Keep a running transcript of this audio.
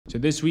So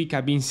this week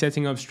I've been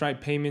setting up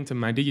Stripe payment on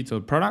my digital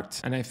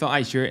product, and I thought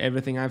I'd share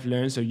everything I've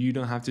learned so you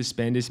don't have to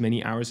spend as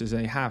many hours as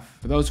I have.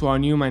 For those who are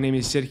new, my name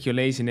is Sergio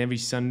Leis, and every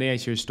Sunday I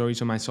share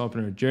stories on my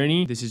solopreneur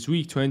journey. This is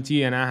week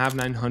 20 and I have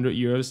 900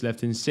 euros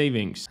left in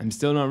savings. I'm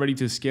still not ready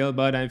to scale,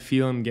 but I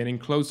feel I'm getting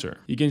closer.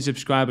 You can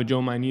subscribe or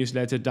join my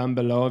newsletter down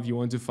below if you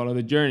want to follow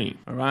the journey.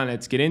 Alright,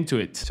 let's get into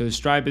it. So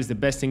Stripe is the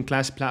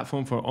best-in-class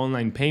platform for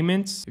online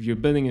payments. If you're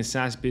building a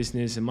SaaS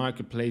business, a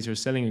marketplace, or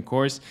selling a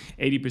course,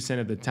 80%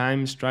 of the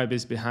time Stripe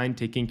is behind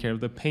taking care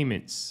of the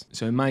payments.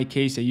 So in my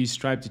case, I use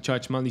Stripe to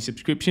charge monthly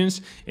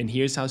subscriptions, and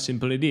here's how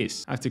simple it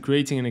is. After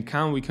creating an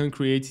account, we can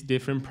create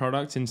different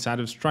products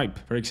inside of Stripe.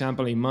 For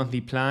example, a monthly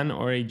plan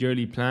or a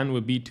yearly plan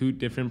would be two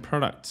different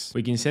products.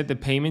 We can set the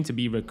payment to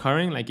be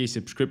recurring, like a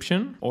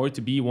subscription, or to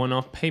be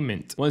one-off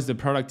payment. Once the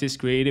product is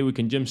created, we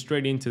can jump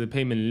straight into the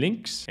payment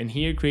links, and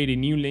here create a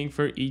new link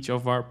for each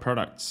of our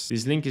products.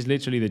 This link is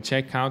literally the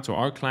checkout, so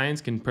our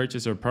clients can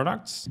purchase our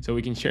products. So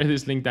we can share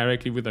this link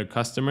directly with our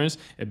customers,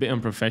 a bit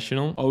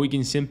unprofessional, or we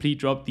can simply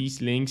drop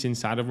these links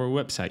inside of our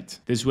website.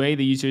 This way,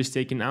 the user is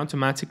taken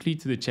automatically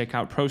to the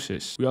checkout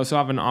process. We also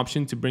have an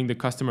option to bring the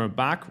customer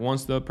back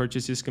once the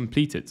purchase is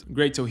completed.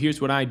 Great, so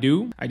here's what I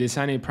do. I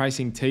design a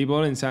pricing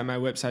table inside my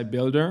website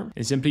builder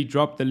and simply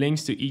drop the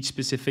links to each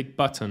specific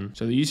button.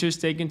 So the user is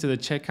taken to the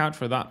checkout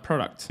for that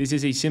product. This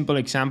is a simple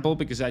example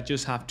because I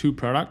just have two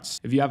products.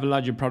 If you have a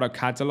larger product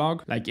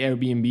catalog, like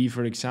Airbnb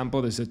for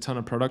example, there's a ton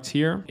of products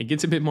here. It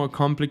gets a bit more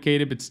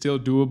complicated, but still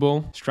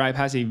doable. Stripe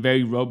has a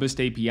very robust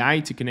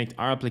API to connect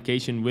our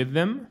application with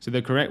them. So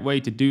the correct way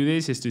to do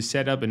this is to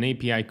set up an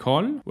API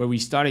call where we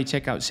start a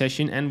checkout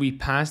session and we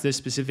pass the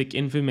specific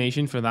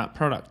information for that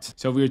product.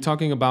 So if we were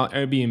talking about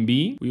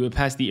Airbnb, we would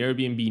pass the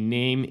Airbnb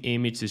name,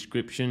 image,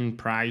 description,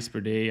 price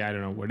per day, I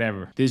don't know,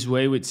 whatever. This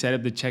way we'd set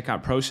up the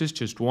checkout process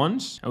just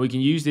once, and we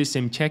can use this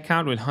same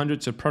checkout with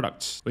hundreds of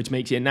products, which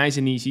makes it nice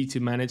and easy to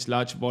manage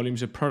large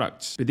volumes of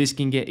products. But this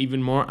can get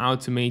even more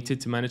automated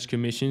to manage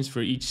commissions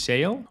for each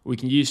sale. We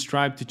can use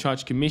Stripe to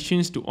charge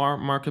commissions to our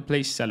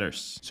marketplace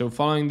sellers. So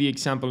following the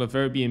example of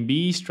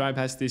Airbnb, Stripe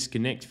has this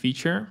connect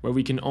feature where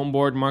we can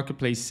onboard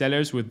marketplace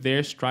sellers with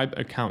their Stripe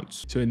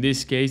accounts. So in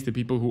this case, the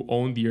people who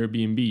own the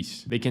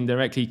Airbnbs. They can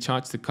directly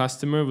charge the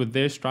customer with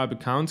their Stripe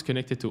accounts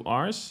connected to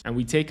ours, and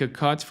we take a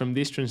cut from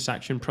this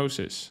transaction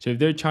process. So if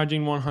they're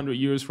charging 100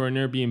 euros for an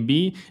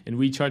Airbnb and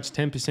we charge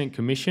 10%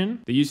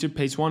 commission, the user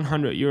pays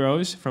 100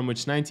 euros, from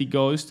which 90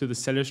 goes to the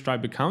seller's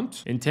Stripe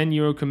account, and 10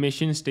 euro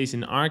commission stays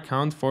in our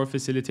account for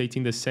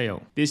facilitating the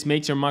sale. This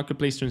makes our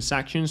marketplace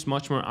transactions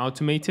much more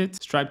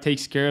automated. Stripe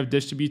takes care of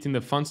distributing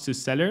the funds to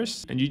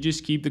sellers, and you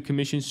just keep the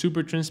commission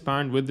super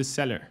transparent with the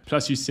seller.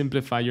 Plus you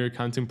simplify your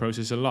accounting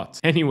process a lot.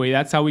 Anyway,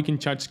 that's how we can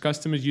charge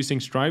customers using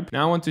Stripe.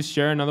 Now I want to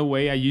share another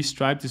way I use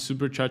Stripe to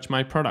supercharge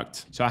my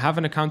product. So I have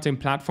an accounting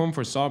platform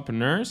for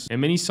solopreneurs,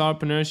 and many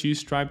solopreneurs use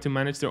Stripe to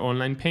manage their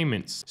online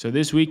payments. So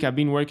this week I've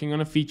been working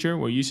on a feature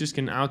where users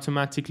can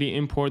automatically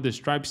import the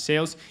Stripe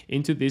sales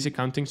into this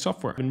accounting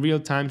software in real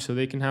time so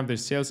they can have their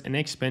sales and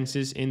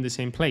expenses in the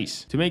same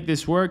place. To make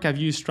this work, I've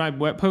used Stripe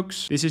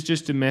webhooks. This is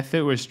just a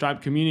method where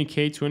Stripe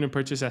communicates when a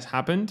purchase has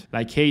happened.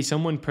 Like, hey,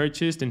 someone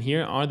purchased and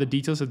here are the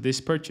details of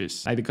this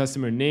purchase, like the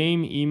customer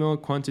name, email,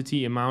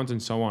 quantity, amount,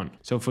 and so on.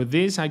 So for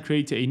this, I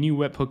created a new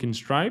webhook in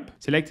Stripe,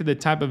 selected the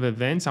type of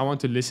events I want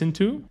to listen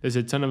to. There's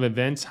a ton of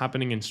events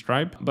happening in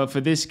Stripe, but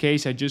for this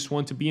case, I just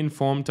want to be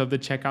informed of the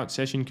checkout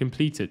session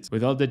completed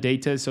with all the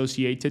data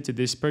associated to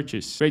this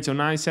purchase. Great, so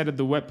now I set up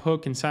the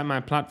webhook inside my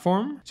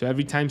platform. So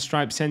every time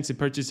Stripe sends a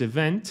purchase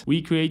event,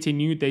 we create a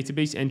new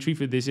database entry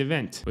for this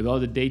event with all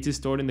the data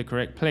stored in the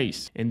correct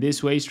place. In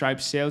this way,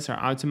 Stripe sales are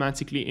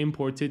automatically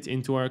imported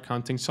into our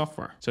accounting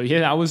software. So yeah,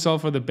 that was all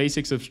for the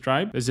basics of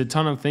Stripe. There's a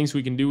ton of things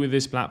we can do with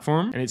this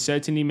platform, and it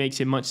certainly makes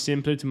it much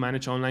simpler to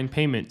manage online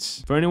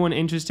payments. For anyone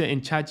interested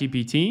in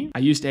ChatGPT, I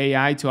used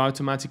AI to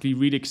automatically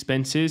read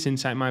expenses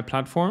inside my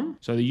platform.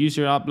 So the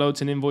user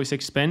uploads an invoice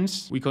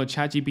expense. We call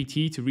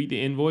ChatGPT to read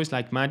the invoice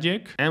like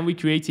magic, and we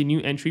create a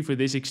new entry for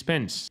this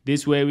expense.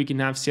 This way we can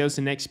have sales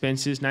and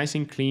expenses nice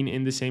and clean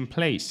in the same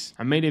place.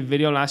 I made a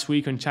video last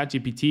week on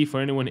ChatGPT for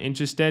anyone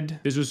interested.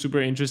 This was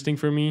super interesting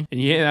for me.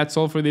 And yeah, that's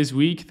all for this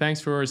week.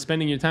 Thanks for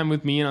spending your time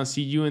with me, and I'll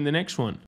see you in the next one.